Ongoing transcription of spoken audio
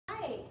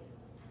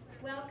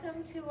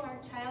Welcome to our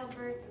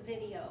childbirth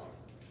video.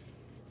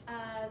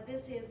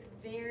 This is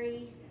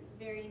very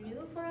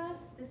new for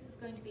us. This is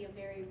going to be a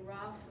very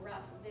rough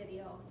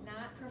video,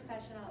 not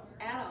professional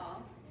at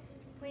all.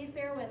 Please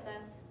bear with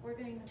us. We're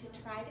going to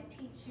try to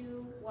teach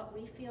you what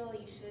we feel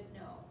you should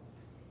know,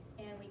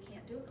 and we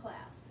can't do a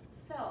class.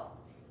 So,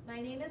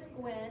 my name is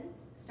Gwen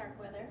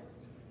Starkweather.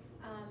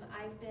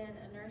 I've been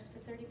a nurse for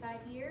 35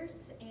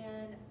 years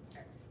and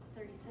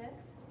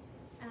 36.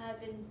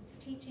 I've been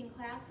teaching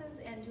classes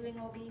and doing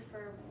OB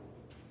for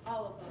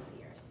all of those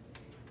years.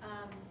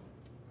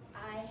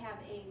 I have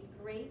a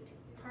great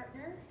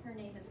partner. Her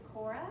name is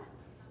Cora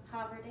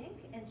Haverdink,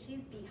 and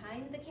she's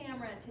behind the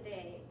camera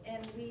today.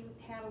 And we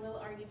had a little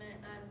argument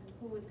on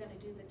who was going to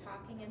do the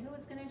talking and who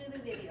was going to do the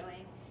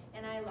videoing,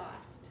 and I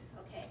lost.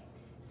 Okay,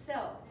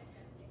 so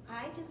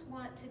I just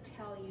want to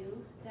tell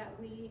you that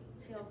we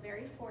feel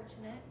very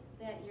fortunate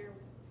that you're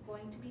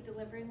going to be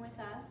delivering with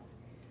us.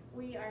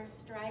 We are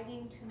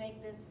striving to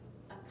make this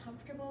a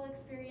comfortable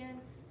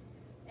experience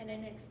and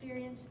an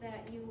experience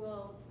that you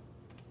will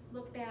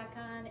look back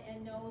on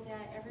and know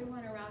that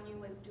everyone around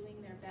you is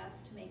doing their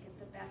best to make it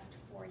the best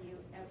for you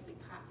as we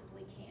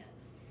possibly can.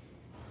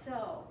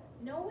 So,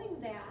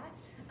 knowing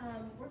that,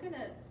 we're going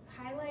to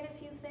highlight a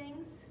few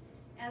things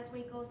as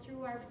we go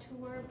through our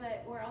tour,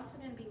 but we're also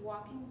going to be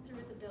walking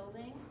through the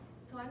building.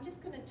 So I'm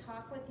just going to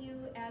talk with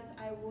you as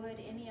I would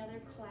any other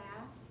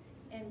class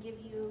and give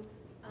you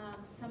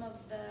some of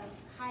the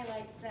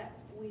highlights that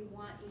we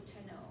want you to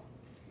know.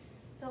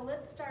 So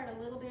let's start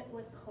a little bit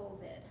with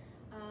COVID.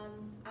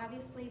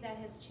 Obviously that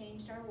has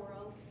changed our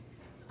world.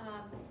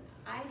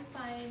 I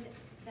find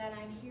that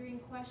I'm hearing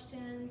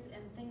questions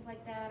and things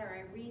like that, or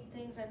I read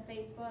things on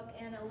Facebook,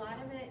 and a lot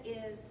of it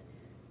is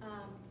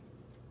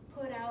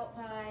put out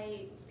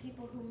by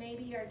people who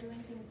maybe are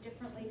doing things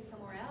differently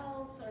somewhere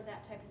else or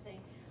that type of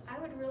thing. I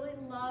would really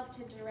love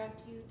to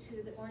direct you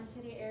to the Orange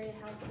City Area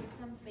Health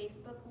System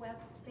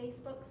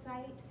Facebook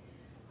site.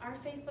 Our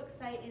Facebook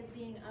site is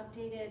being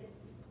updated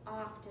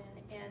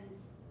often, and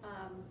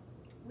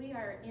we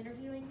are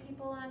interviewing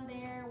people on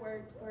there.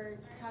 We're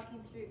talking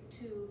through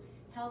to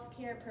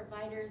healthcare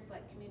providers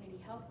like Community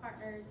Health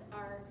Partners.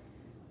 Our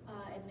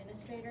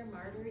administrator,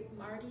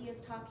 Marty,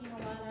 is talking a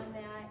lot on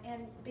that,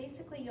 and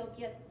basically you'll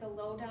get the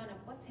lowdown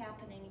of what's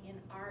happening in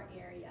our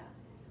area.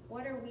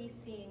 What are we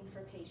seeing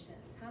for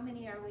patients? How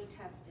many are we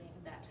testing?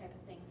 That type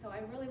of thing. So I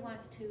really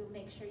want to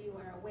make sure you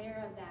are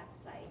aware of that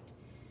site.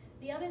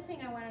 The other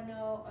thing I want to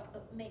know,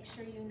 make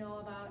sure you know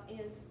about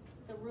is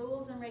the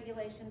rules and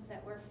regulations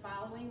that we're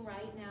following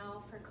right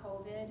now for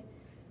COVID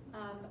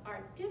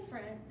are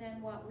different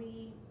than what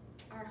we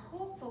are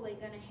hopefully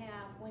going to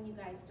have when you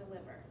guys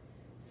deliver.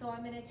 So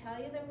I'm going to tell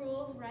you the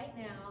rules right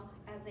now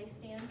as they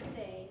stand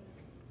today,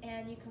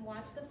 and you can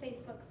watch the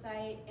Facebook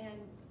site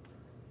and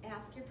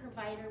ask your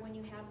provider when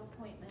you have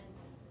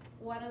appointments,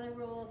 what are the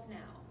rules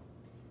now?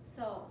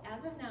 So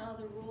as of now,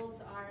 the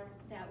rules are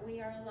that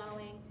we are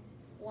allowing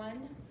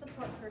one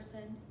support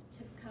person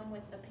to come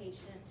with the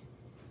patient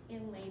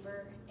in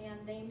labor,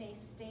 and they may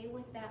stay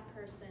with that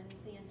person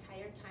the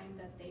entire time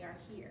that they are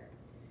here.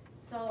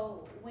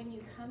 So when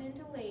you come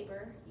into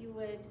labor, you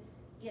would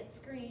get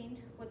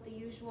screened with the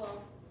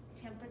usual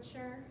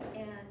temperature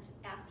and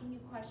asking you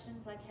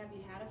questions like, have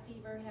you had a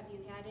fever? Have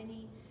you had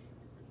any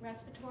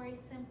respiratory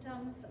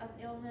symptoms of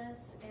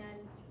illness?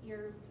 And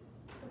your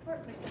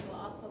support person will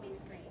also be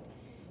screened.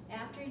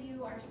 After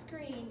you are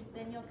screened,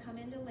 then you'll come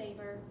into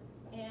labor,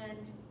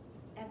 and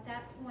at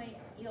that point,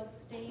 you'll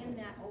stay in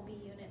that OB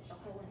unit the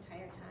whole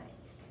entire time.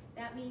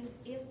 That means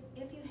if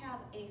you have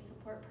a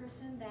support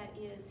person that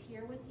is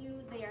here with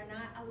you, they are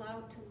not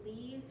allowed to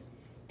leave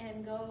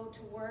and go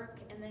to work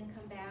and then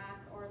come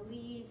back, or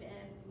leave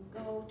and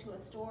go to a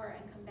store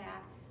and come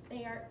back.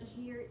 They are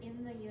here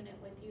in the unit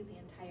with you the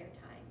entire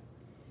time.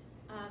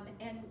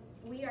 And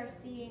we are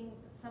seeing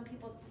some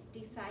people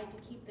decide to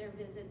keep their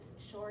visits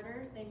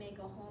shorter. They may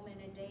go home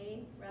in a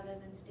day rather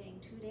than staying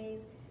 2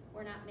 days.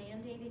 We're not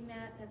mandating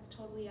that. That's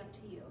totally up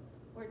to you.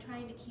 We're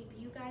trying to keep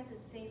you guys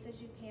as safe as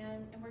you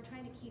can, and we're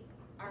trying to keep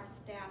our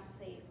staff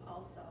safe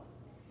also.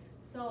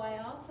 So I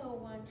also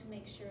want to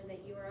make sure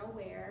that you are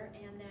aware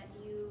and that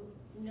you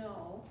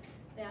know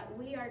that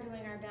we are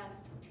doing our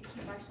best to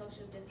keep our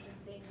social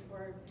distancing.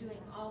 We're doing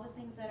all the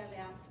things that are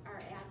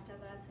asked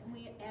of us, and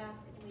we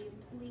ask and we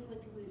plead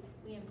with you,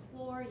 we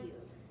implore you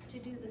to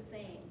do the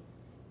same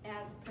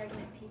as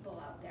pregnant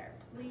people out there.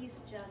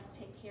 Please just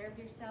take care of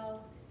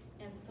yourselves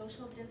and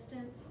social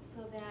distance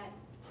so that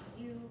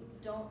you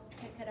don't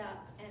pick it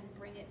up and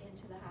bring it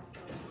into the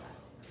hospital to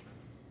us.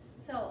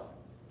 So,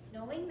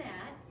 knowing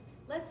that,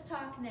 let's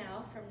talk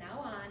now, from now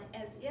on,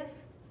 as if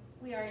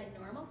we are in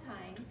normal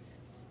times,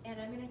 and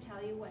I'm going to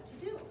tell you what to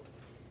do.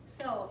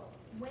 So,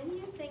 when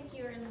you think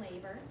you're in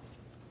labor,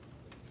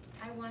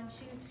 I want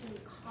you to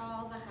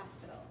call the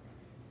hospital,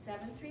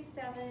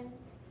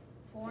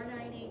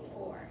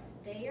 737-4984,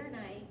 day or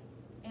night,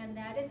 and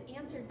that is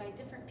answered by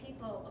different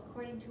people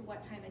according to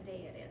what time of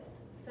day it is.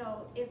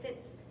 So if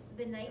it's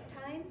the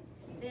nighttime,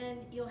 then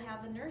you'll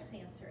have a nurse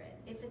answer it.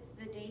 If it's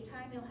the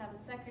daytime, you'll have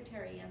a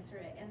secretary answer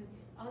it. And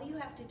all you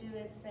have to do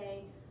is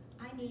say,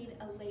 I need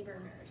a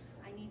labor nurse.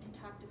 I need to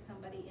talk to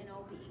somebody in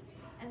OB.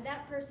 And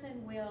that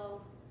person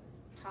will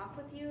talk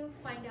with you,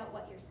 find out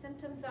what your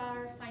symptoms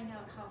are, find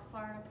out how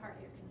far apart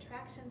your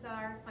contractions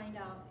are, find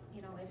out,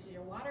 you know, if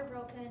your water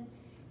broken,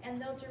 and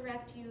they'll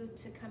direct you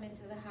to come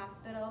into the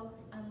hospital.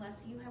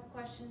 Unless you have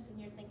questions and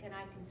you're thinking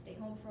I can stay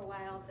home for a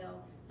while,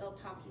 they'll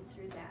talk you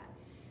through that.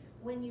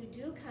 When you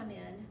do come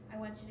in, I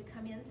want you to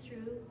come in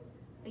through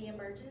the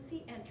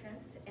emergency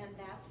entrance, and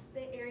that's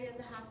the area of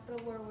the hospital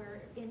where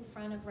we're in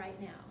front of right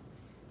now.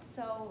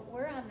 So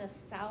we're on the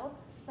south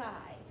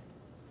side.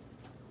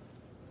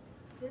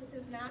 This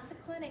is not the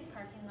clinic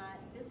parking lot,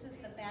 this is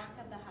the back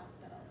of the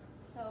hospital.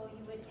 So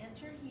you would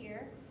enter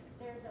here,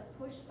 there's a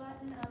push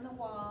button on the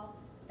wall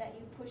that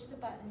you push the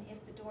button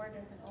if the door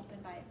doesn't open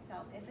by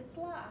itself. If it's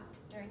locked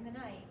during the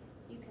night,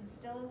 you can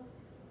still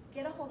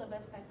get a hold of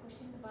us by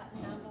pushing the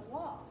button on the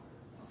wall,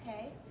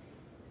 okay?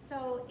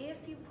 So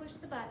if you push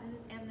the button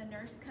and the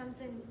nurse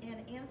comes in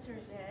and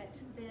answers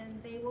it,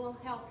 then they will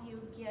help you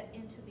get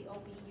into the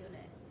OB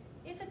unit.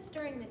 If it's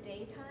during the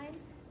daytime,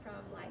 from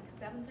like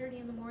 7:30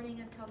 in the morning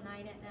until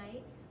 9 at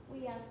night,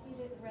 we ask you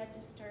to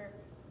register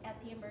at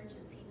the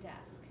emergency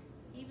desk.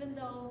 Even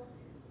though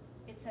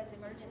it says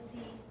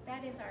emergency,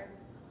 that is our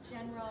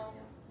general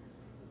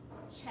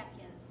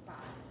check-in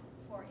spot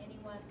for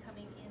anyone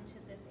coming into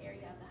this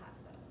area of the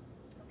hospital,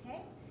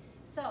 okay?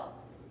 So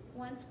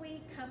once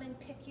we come and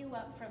pick you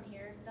up from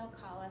here, they'll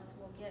call us,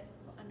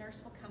 a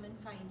nurse will come and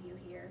find you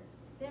here.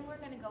 Then we're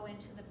gonna go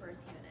into the birth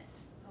unit,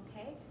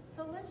 okay?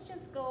 So let's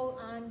just go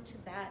on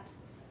to that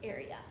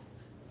area.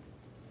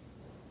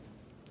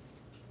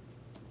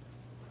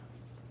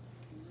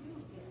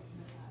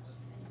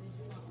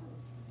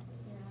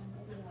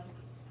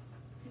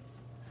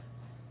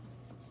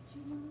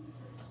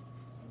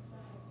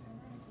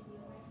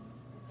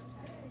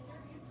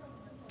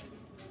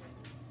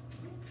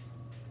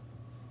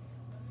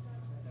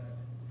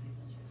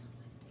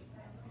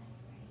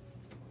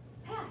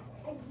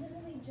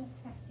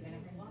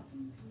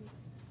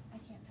 I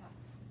can't talk.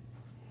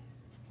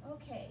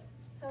 Okay,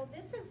 so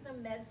this is the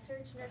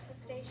med-surg nurses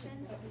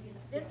station.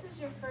 This is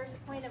your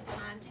first point of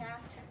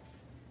contact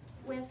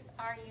with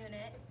our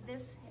unit.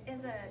 This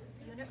is a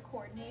unit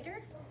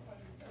coordinator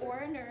or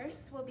a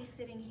nurse will be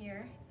sitting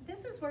here.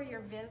 This is where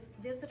your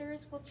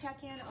visitors will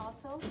check in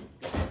also,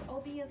 because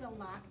OB is a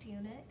locked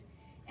unit,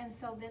 and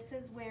so this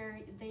is where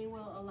they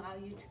will allow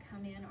you to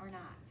come in or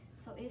not.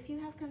 So if you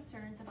have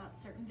concerns about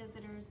certain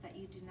visitors that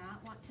you do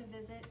not want to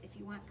visit, if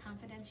you want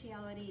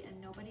confidentiality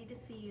and nobody to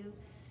see you,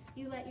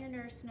 you let your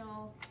nurse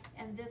know,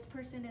 and this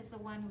person is the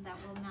one that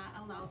will not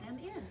allow them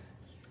in,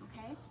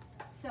 okay?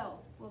 So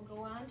we'll go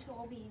on to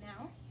OB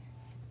now.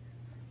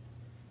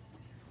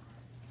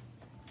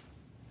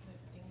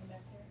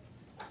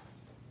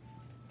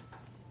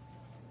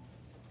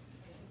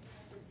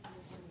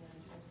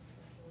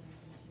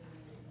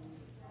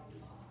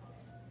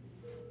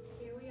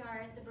 Here we are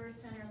at the birth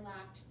center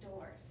locked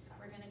doors.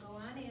 We're gonna go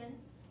on in.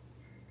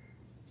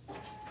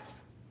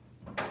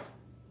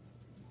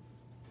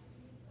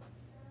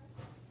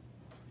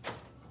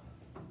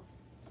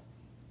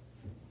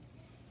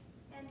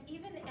 And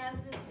even as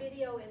this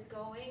video is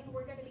going,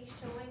 we're going to be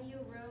showing you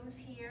rooms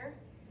here,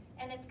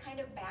 and it's kind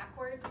of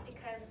backwards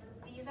because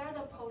these are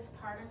the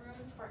postpartum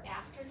rooms for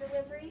after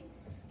delivery,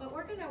 but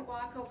we're going to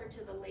walk over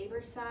to the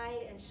labor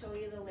side and show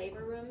you the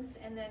labor rooms,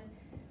 and then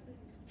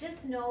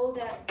just know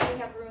that we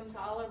have rooms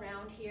all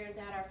around here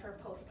that are for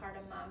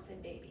postpartum moms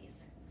and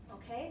babies.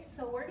 Okay,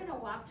 so we're going to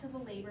walk to the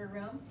labor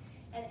room,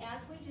 and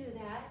as we do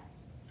that,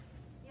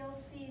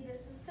 you'll see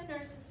this is the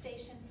nurses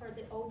station for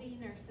the OB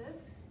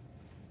nurses.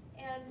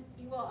 And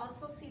you will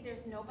also see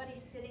there's nobody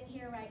sitting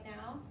here right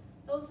now.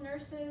 Those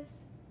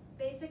nurses,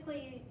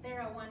 basically,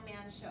 they're a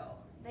one-man show.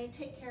 They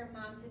take care of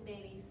moms and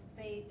babies.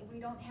 We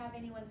don't have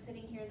anyone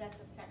sitting here that's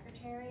a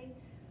secretary,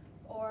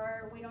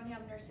 or we don't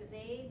have nurses'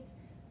 aides.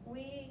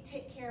 We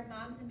take care of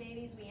moms and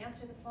babies. We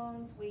answer the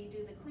phones. We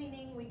do the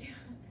cleaning. We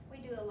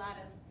do a lot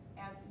of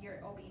as your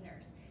OB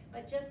nurse.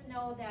 But just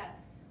know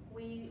that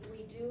we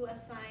do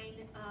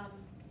assign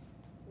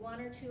one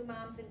or two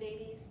moms and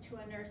babies to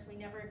a nurse. We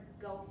never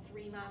go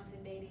 3 moms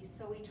and babies,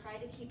 so we try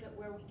to keep it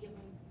where we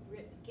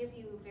give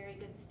you very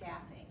good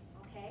staffing,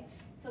 okay?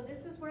 So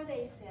this is where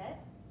they sit.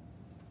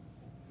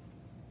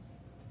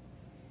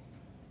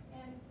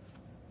 And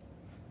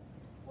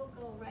we'll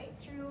go right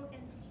through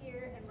into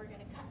here, and we're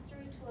gonna cut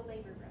through to a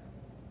labor room.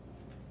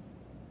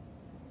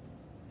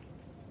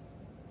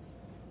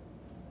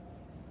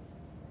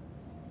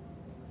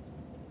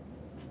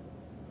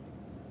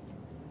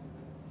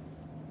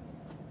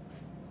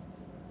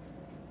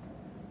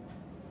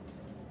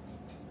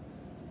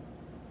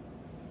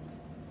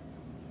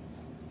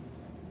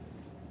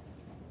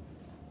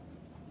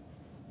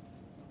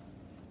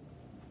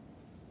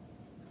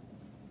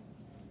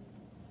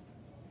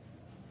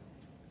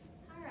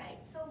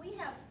 So we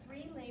have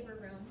 3 labor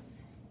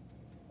rooms,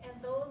 and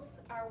those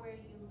are where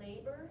you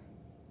labor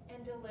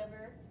and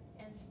deliver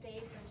and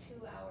stay for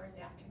 2 hours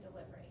after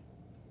delivery.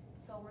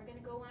 So we're going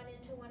to go on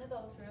into one of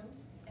those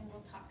rooms and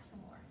we'll talk some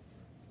more.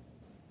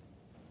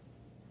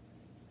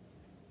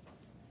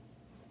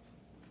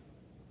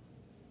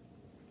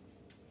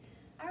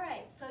 All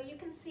right, so you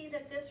can see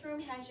that this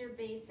room has your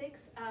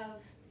basics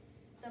of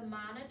the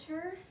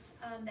monitor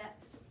that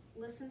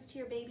listens to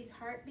your baby's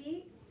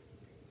heartbeat.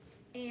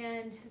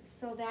 And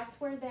so that's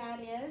where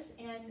that is.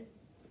 And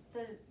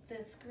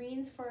the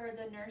screens for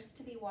the nurse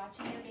to be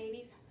watching your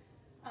baby's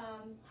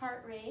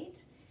heart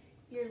rate.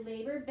 Your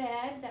labor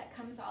bed that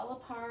comes all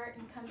apart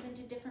and comes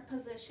into different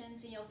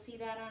positions, and you'll see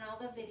that on all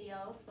the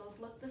videos. Those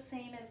look the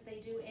same as they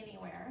do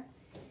anywhere.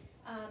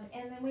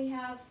 And then we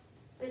have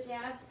the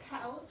dad's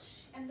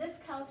couch, and this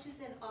couch is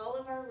in all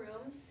of our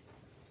rooms.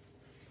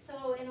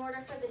 So in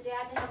order for the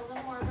dad to have a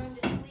little more room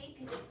to sleep,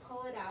 you just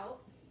pull it out.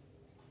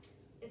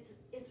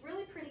 It's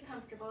really pretty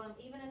comfortable, and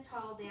even a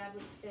tall dad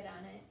would fit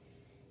on it.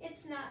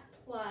 It's not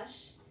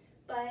plush,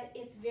 but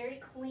it's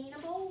very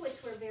cleanable,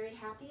 which we're very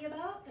happy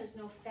about. There's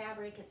no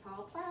fabric, it's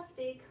all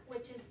plastic,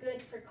 which is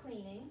good for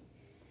cleaning.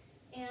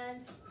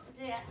 And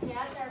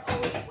dads are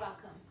always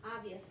welcome,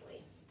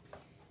 obviously.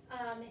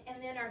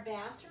 And then our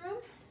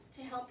bathroom,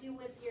 to help you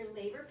with your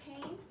labor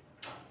pain,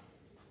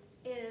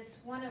 is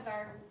one of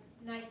our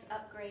nice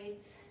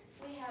upgrades.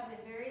 We have a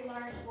very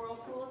large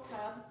whirlpool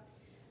tub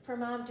for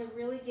mom to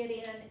really get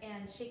in,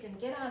 and she can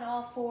get on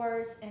all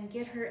fours and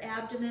get her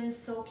abdomen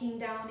soaking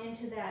down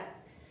into that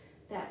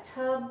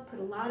tub, put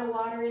a lot of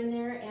water in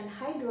there, and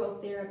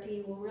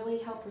hydrotherapy will really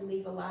help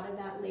relieve a lot of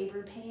that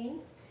labor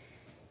pain.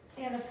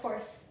 And of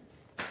course,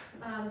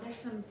 there's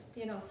some,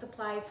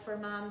 supplies for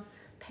mom's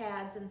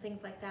pads and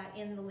things like that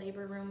in the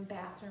labor room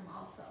bathroom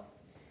also.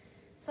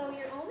 So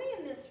you're only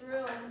in this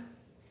room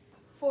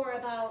for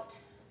about,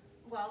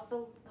 well,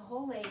 the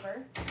whole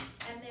labor,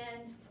 and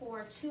then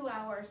for 2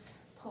 hours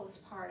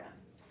postpartum.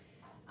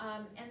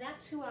 And that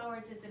 2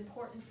 hours is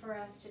important for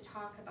us to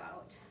talk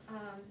about.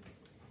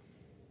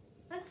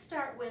 Let's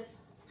start with,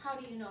 how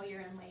do you know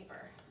you're in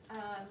labor?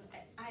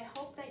 I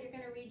hope that you're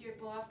going to read your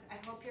book. I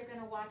hope you're going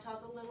to watch all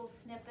the little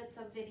snippets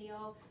of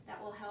video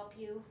that will help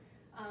you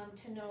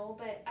to know.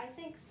 But I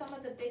think some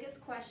of the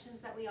biggest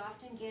questions that we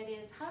often get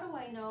is, how do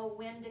I know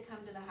when to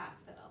come to the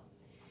hospital?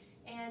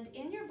 And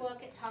in your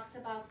book, it talks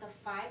about the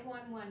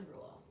 5-1-1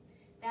 rule.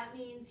 That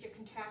means your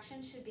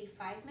contractions should be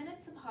 5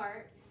 minutes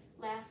apart,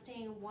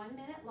 lasting 1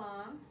 minute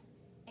long,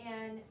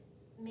 and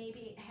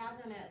maybe have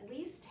them at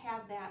least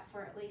have that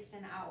for at least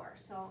an hour.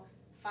 So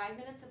 5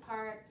 minutes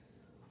apart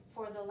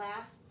for the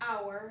last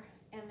hour,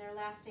 and they're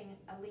lasting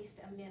at least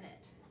a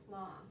minute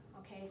long,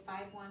 okay,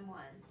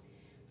 5-1-1.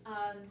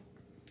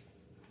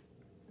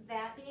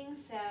 That being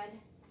said,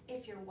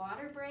 if your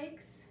water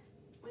breaks,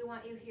 we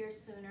want you here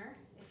sooner.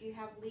 If you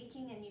have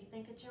leaking and you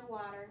think it's your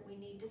water, we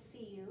need to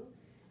see you.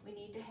 We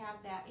need to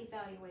have that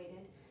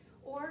evaluated.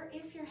 Or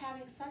if you're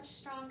having such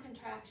strong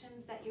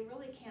contractions that you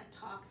really can't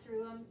talk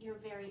through them, you're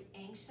very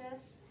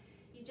anxious,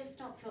 you just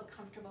don't feel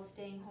comfortable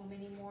staying home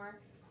anymore,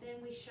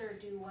 then we sure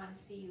do want to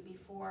see you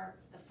before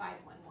the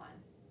 5-1-1,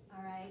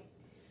 all right?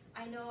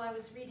 I know I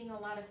was reading a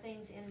lot of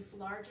things in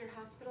larger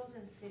hospitals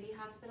and city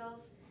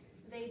hospitals.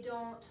 They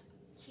don't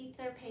keep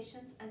their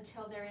patients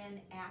until they're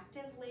in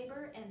active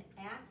labor, and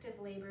active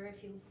labor,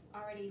 if you've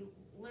already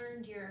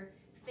learned your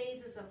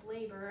phases of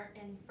labor,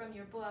 and from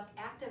your book,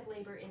 active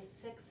labor is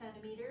 6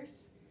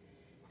 centimeters.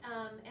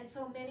 And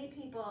so many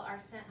people are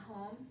sent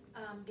home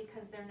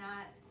because they're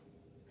not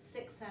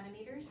 6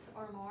 centimeters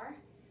or more.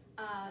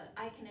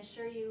 I can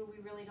assure you we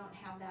really don't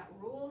have that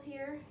rule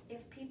here.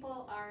 If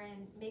people are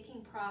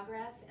making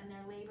progress and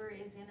their labor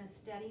is in a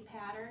steady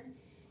pattern,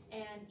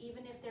 and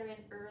even if they're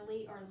in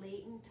early or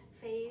latent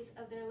phase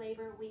of their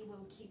labor, we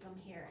will keep them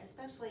here,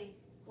 especially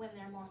when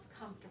they're most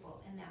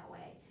comfortable in that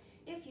way.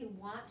 If you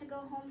want to go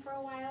home for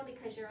a while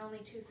because you're only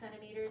 2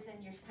 centimeters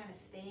and you're kind of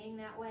staying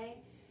that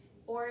way,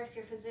 or if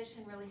your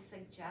physician really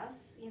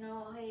suggests,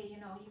 hey,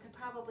 you could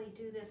probably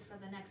do this for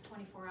the next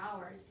 24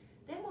 hours,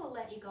 then we'll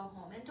let you go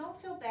home. And don't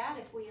feel bad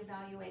if we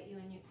evaluate you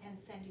and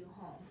send you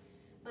home.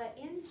 But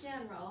in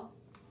general,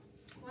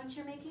 once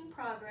you're making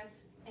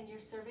progress and your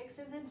cervix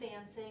is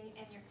advancing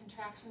and your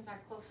contractions are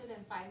closer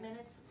than 5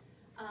 minutes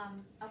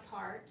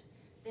apart,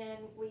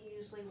 then we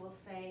usually will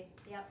say,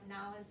 yep,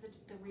 now is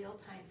the real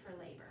time for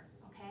labor,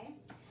 okay?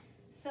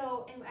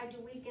 So, and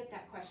we get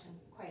that question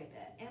quite a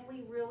bit, and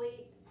we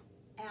really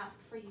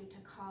ask for you to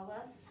call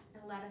us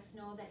and let us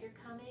know that you're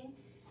coming.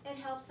 It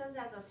helps us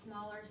as a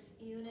smaller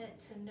unit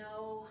to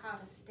know how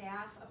to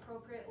staff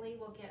appropriately.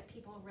 We'll get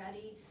people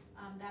ready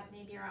that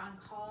maybe are on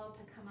call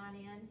to come on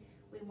in.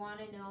 We want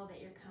to know that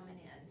you're coming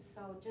in.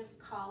 So just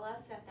call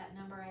us at that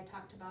number I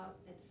talked about.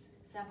 It's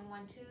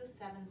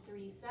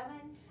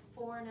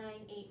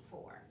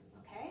 712-737-4984,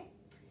 okay?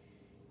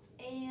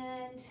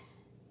 And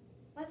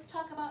let's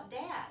talk about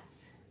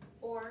dads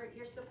or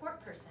your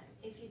support person.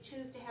 If you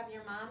choose to have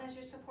your mom as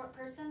your support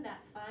person,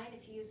 that's fine.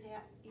 If you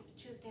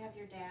choose to have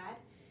your dad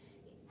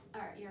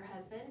or your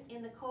husband.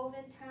 In the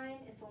COVID time,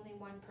 it's only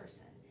one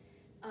person.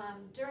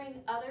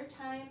 During other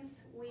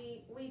times,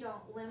 we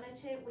don't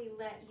limit it. We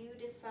let you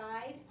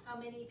decide how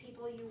many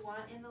people you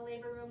want in the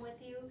labor room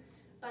with you.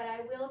 but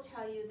I will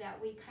tell you that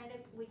we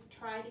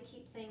try to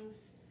keep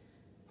things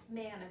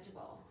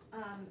manageable.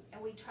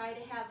 And we try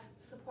to have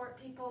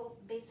support people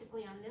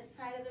basically on this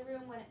side of the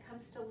room when it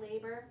comes to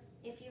labor.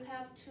 If you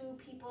have 2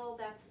 people,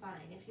 that's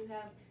fine. If you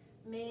have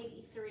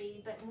maybe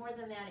 3, but more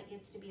than that, it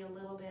gets to be a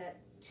little bit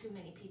too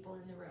many people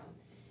in the room.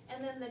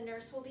 And then the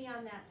nurse will be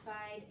on that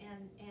side,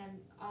 and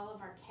all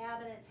of our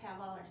cabinets have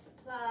all our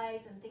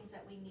supplies and things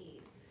that we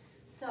need.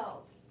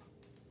 So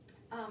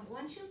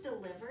once you've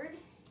delivered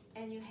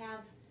and you have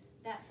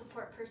that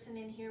support person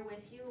in here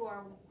with you,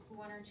 or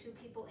 1 or 2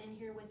 people in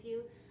here with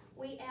you,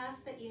 we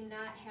ask that you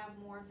not have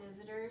more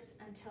visitors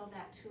until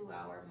that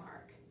 2-hour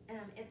mark.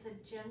 It's a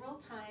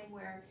general time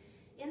where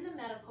in the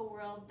medical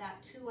world,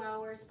 that 2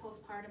 hours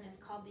postpartum is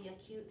called the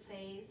acute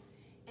phase,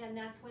 and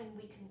that's when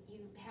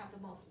you have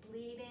the most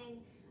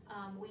bleeding.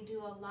 We do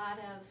a lot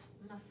of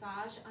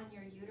massage on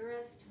your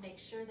uterus to make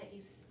sure that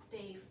you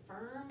stay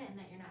firm and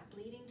that you're not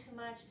bleeding too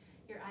much.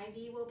 Your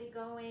IV will be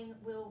going.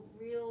 We'll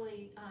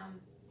really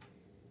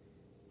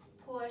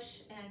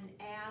push and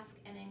ask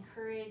and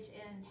encourage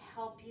and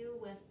help you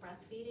with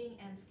breastfeeding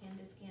and skin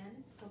to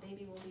skin. So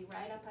baby will be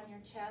right up on your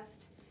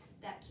chest.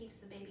 That keeps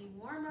the baby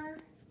warmer.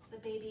 The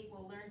baby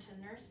will learn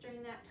to nurse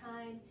during that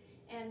time.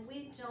 And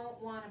we don't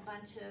want a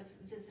bunch of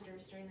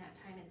visitors during that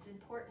time. It's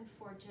important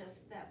for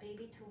just that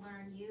baby to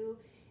learn you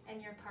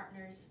and your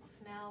partners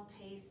smell,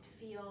 taste,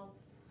 feel,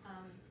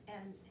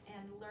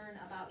 and learn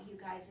about you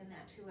guys in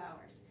that 2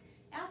 hours.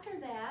 After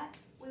that,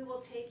 we will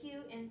take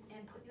you and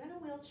put you in a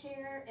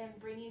wheelchair and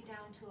bring you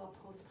down to a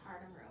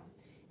postpartum room.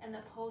 And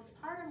the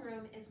postpartum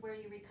room is where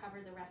you recover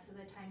the rest of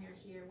the time you're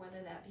here,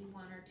 whether that be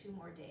 1 or 2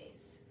 more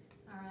days.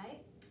 All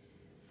right?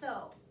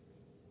 So,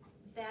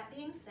 that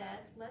being said,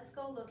 let's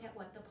go look at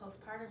what the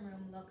postpartum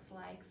room looks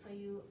like so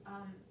you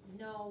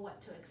know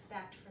what to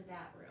expect for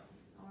that room.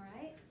 All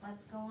right?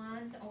 Let's go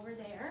on over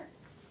there.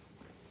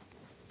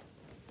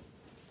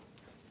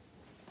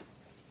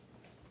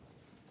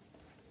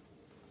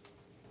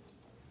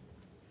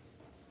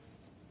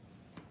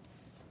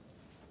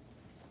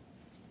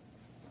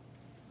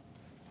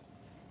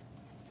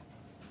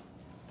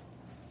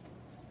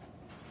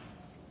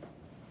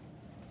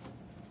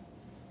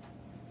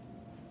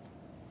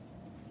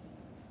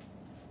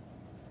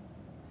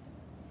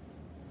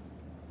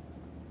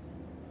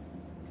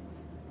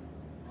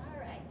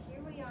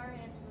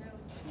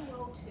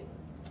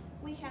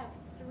 We have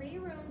 3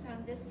 rooms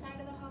on this side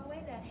of the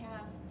hallway that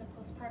have the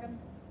postpartum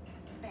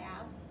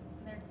baths.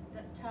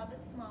 The tub is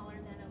smaller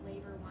than a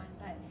labor one,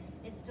 but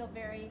it's still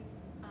very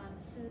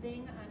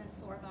soothing on a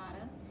sore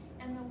bottom.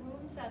 And the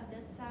rooms on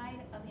this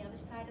side, on the other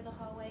side of the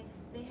hallway,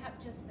 they have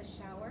just the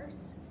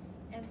showers.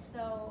 And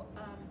so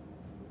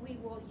we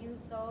will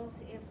use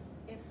those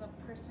if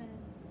a person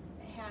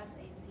has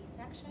a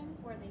C-section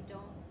where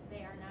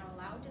they are not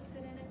allowed to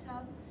sit in a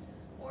tub.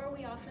 Or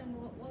we often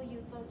will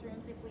use those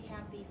rooms if we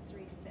have these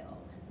 3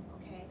 filled,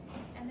 okay?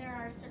 And there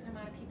are a certain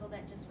amount of people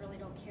that just really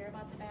don't care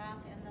about the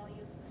bath, and they'll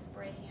use the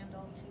spray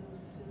handle to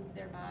soothe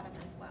their bottom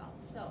as well.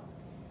 So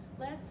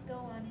let's go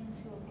on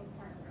into a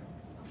postpartum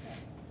room, okay?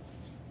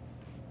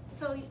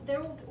 So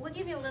we'll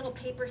give you a little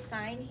paper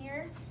sign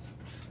here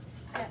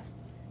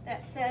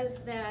that says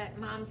that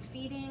mom's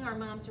feeding or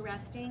mom's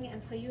resting,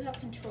 and so you have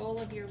control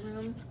of your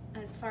room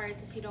as far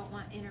as if you don't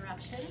want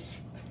interruptions.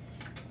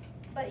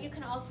 But you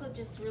can also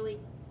just really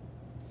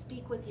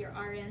speak with your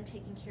RN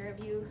taking care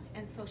of you,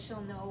 and so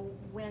she'll know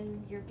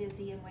when you're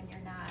busy and when you're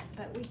not.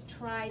 But we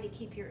try to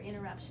keep your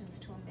interruptions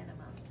to a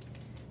minimum.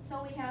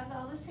 So we have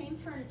all the same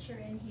furniture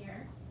in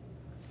here.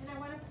 And I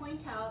want to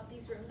point out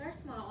these rooms are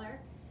smaller.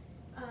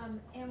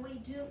 And we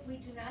do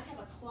not have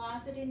a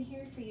closet in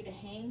here for you to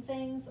hang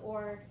things,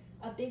 or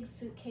a big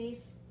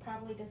suitcase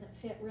probably doesn't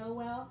fit real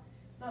well.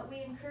 But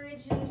we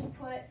encourage you to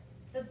put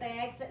the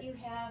bags that you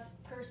have,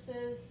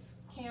 purses,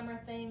 camera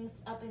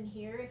things up in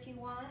here if you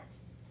want.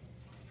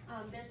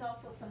 There's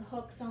also some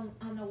hooks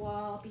on the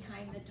wall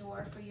behind the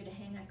door for you to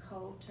hang a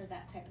coat or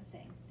that type of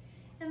thing.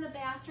 And the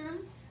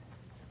bathrooms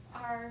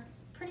are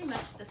pretty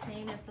much the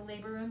same as the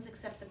labor rooms,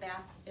 except the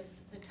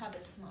tub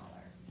is smaller.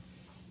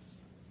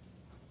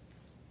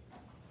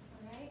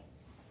 All right?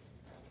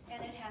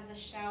 And it has a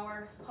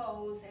shower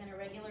hose and a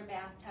regular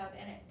bathtub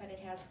in it, but it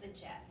has the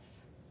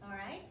jets. All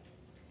right?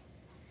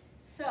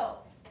 So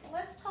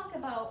let's talk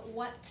about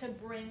what to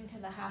bring to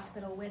the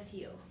hospital with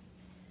you.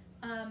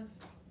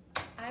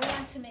 I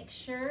want to make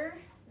sure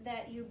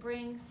that you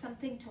bring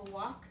something to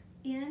walk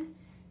in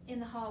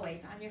the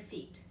hallways on your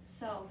feet.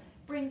 So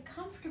bring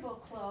comfortable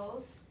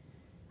clothes,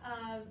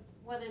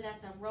 whether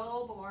that's a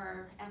robe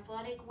or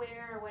athletic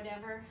wear or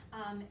whatever,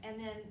 and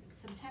then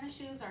some tennis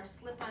shoes or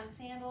slip-on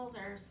sandals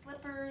or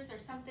slippers or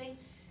something,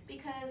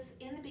 because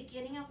in the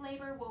beginning of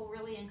labor, we'll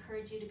really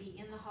encourage you to be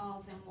in the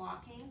halls and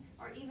walking,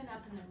 or even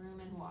up in the room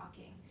and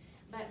walking.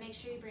 But make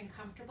sure you bring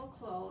comfortable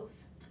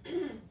clothes.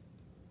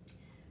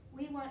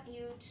 We want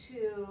you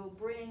to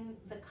bring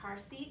the car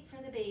seat for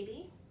the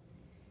baby,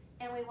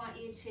 and we want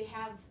you to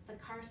have the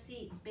car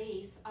seat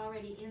base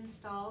already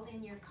installed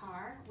in your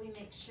car. We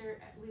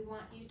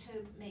want you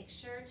to make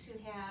sure to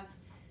have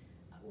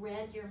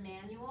read your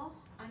manual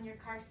on your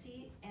car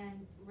seat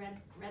and read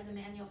the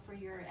manual for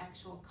your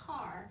actual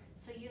car,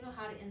 so you know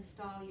how to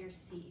install your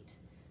seat.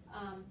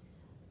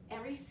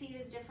 Every seat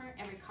is different,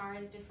 every car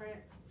is different,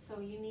 so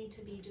you need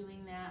to be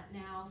doing that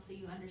now so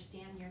you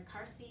understand your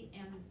car seat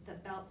and the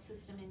belt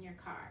system in your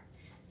car.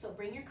 So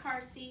bring your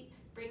car seat,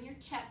 bring your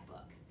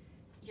checkbook.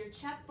 Your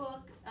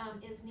checkbook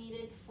is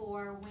needed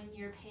for when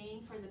you're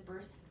paying for the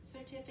birth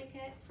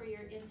certificate for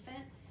your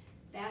infant.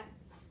 That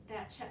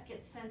check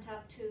gets sent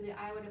up to the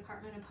Iowa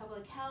Department of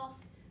Public Health,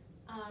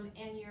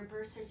 and your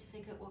birth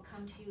certificate will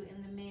come to you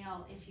in the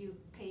mail if you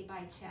pay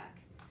by check.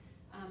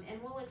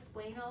 And we'll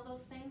explain all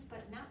those things,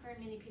 but not very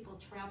many people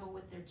travel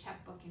with their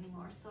checkbook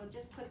anymore, so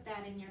just put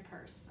that in your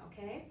purse,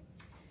 okay?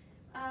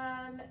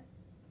 The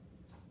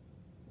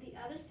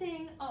other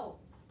thing,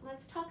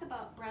 let's talk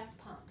about breast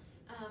pumps.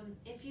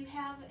 If you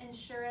have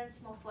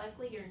insurance, most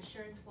likely your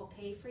insurance will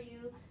pay for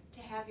you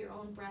to have your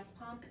own breast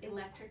pump,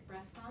 electric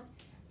breast pump.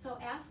 So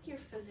ask your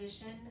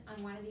physician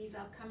on one of these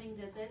upcoming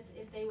visits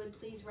if they would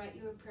please write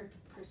you a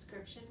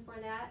prescription for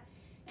that.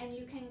 And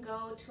you can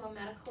go to a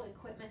medical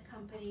equipment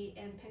company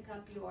and pick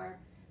up your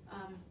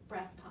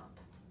breast pump.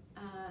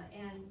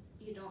 And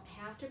you don't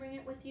have to bring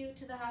it with you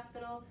to the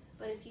hospital,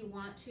 but if you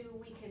want to,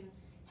 we can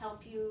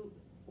help you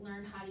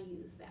learn how to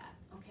use that,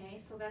 okay?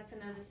 So that's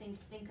another thing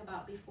to think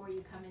about before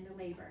you come into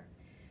labor.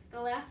 The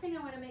last thing I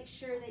want to make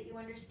sure that you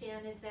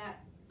understand is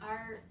that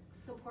our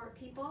support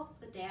people,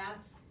 the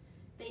dads,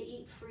 they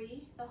eat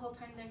free the whole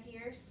time they're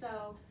here.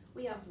 So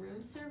we have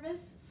room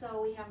service,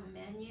 so we have a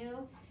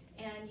menu,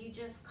 and you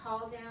just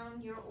call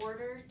down your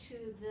order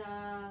to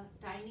the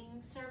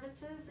dining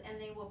services and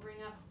they will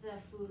bring up the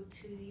food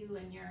to you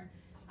and your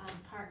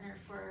partner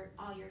for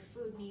all your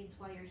food needs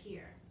while you're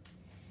here.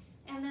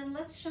 And then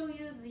let's show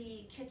you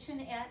the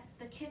kitchen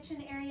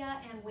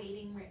area and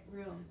waiting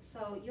room.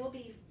 So you'll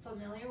be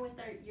familiar with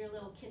your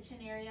little kitchen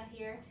area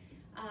here,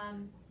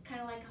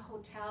 kind of like a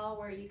hotel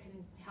where you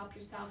can help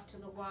yourself to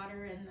the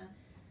water and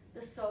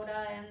the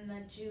soda and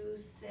the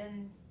juice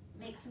and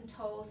make some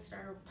toast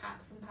or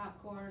pop some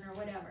popcorn or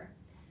whatever.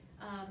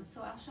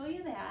 So I'll show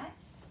you that.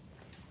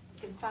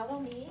 You can follow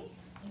me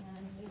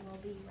and we will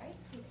be right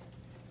here.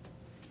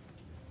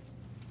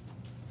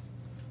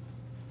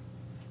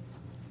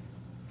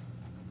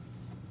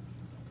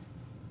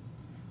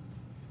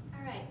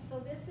 Alright, so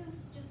this is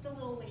just a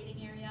little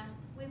waiting area.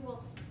 We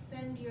will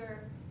send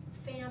your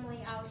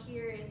family out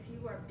here if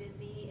you are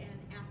busy and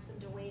ask them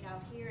to wait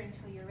out here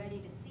until you're ready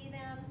to see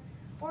them.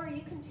 Or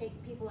you can take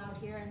people out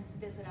here and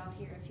visit out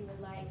here if you would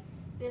like.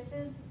 This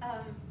is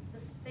the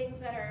things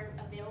that are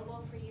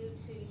available for you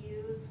to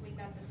use. We've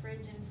got the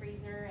fridge and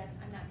freezer, and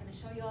I'm not going to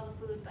show you all the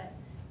food, but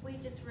we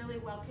just really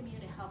welcome you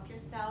to help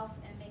yourself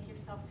and make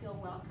yourself feel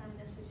welcome.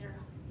 This is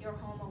your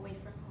home away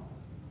from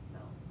home. So,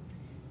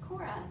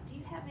 Cora, do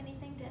you have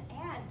anything to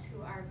add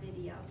to our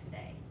video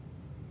today?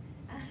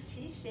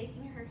 She's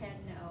shaking her head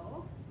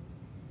no.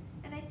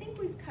 And I think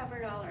we've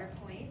covered all our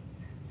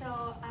points.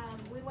 So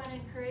we want to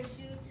encourage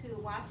you to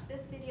watch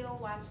this video,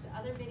 watch the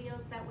other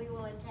videos that we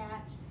will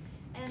attach,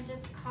 and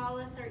just call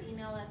us or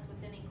email us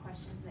with any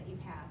questions that you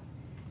have.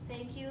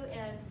 Thank you,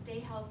 and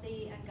stay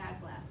healthy, and God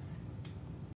bless.